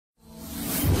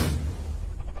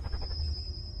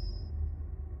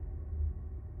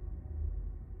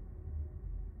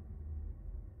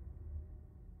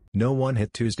No one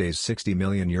hit Tuesday's €60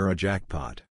 million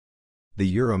jackpot.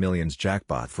 The EuroMillions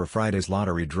jackpot for Friday's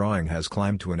lottery drawing has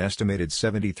climbed to an estimated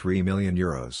 €73 million.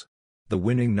 The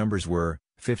winning numbers were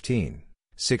 15,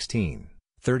 16,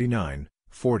 39,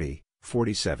 40,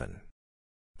 47.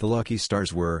 The lucky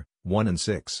stars were 1 and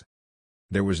 6.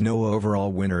 There was no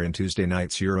overall winner in Tuesday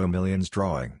night's EuroMillions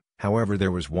drawing, however there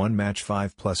was one match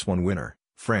 5+1 winner,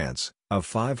 France, of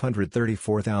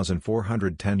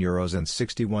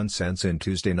 €534,410.61 in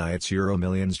Tuesday night's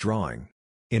EuroMillions drawing.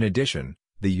 In addition,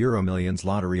 the EuroMillions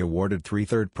lottery awarded three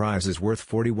third prizes worth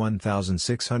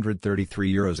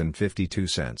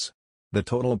 €41,633.52. The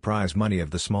total prize money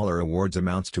of the smaller awards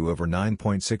amounts to over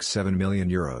 €9.67 million.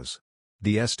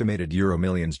 The estimated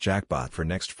EuroMillions jackpot for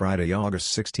next Friday, August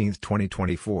 16,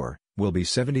 2024, will be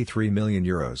 €73 million.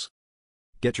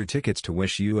 Get your tickets to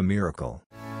wish you a miracle.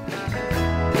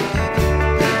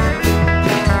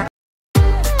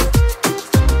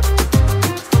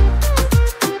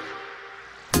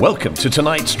 Welcome to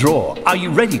tonight's draw. Are you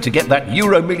ready to get that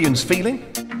EuroMillions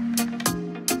feeling?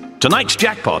 Tonight's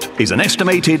jackpot is an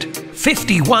estimated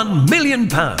 £51 million.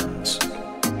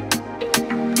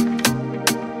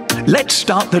 Let's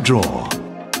start the draw.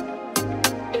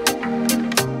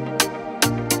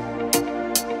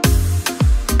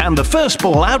 And the first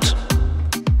ball out.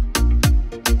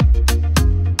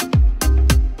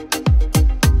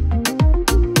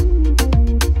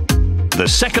 The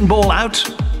second ball out.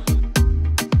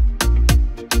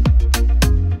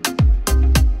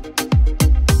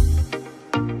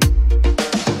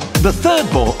 The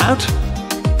third ball out.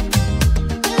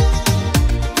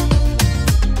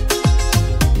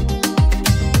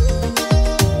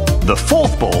 The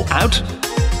fourth ball out.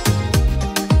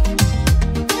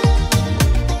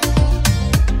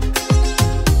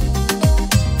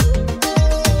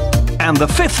 And the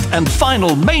fifth and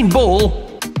final main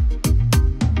ball.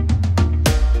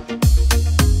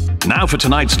 Now for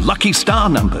tonight's lucky star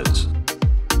numbers.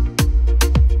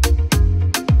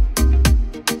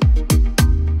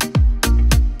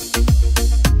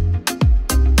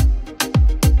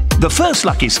 The first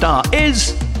lucky star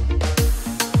is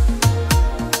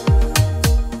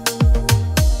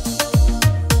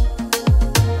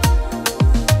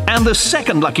and the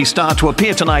second lucky star to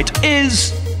appear tonight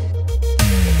is.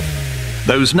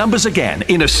 Those numbers again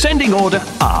in ascending order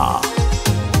are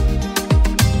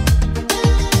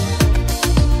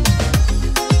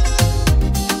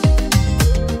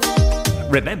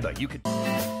remember you can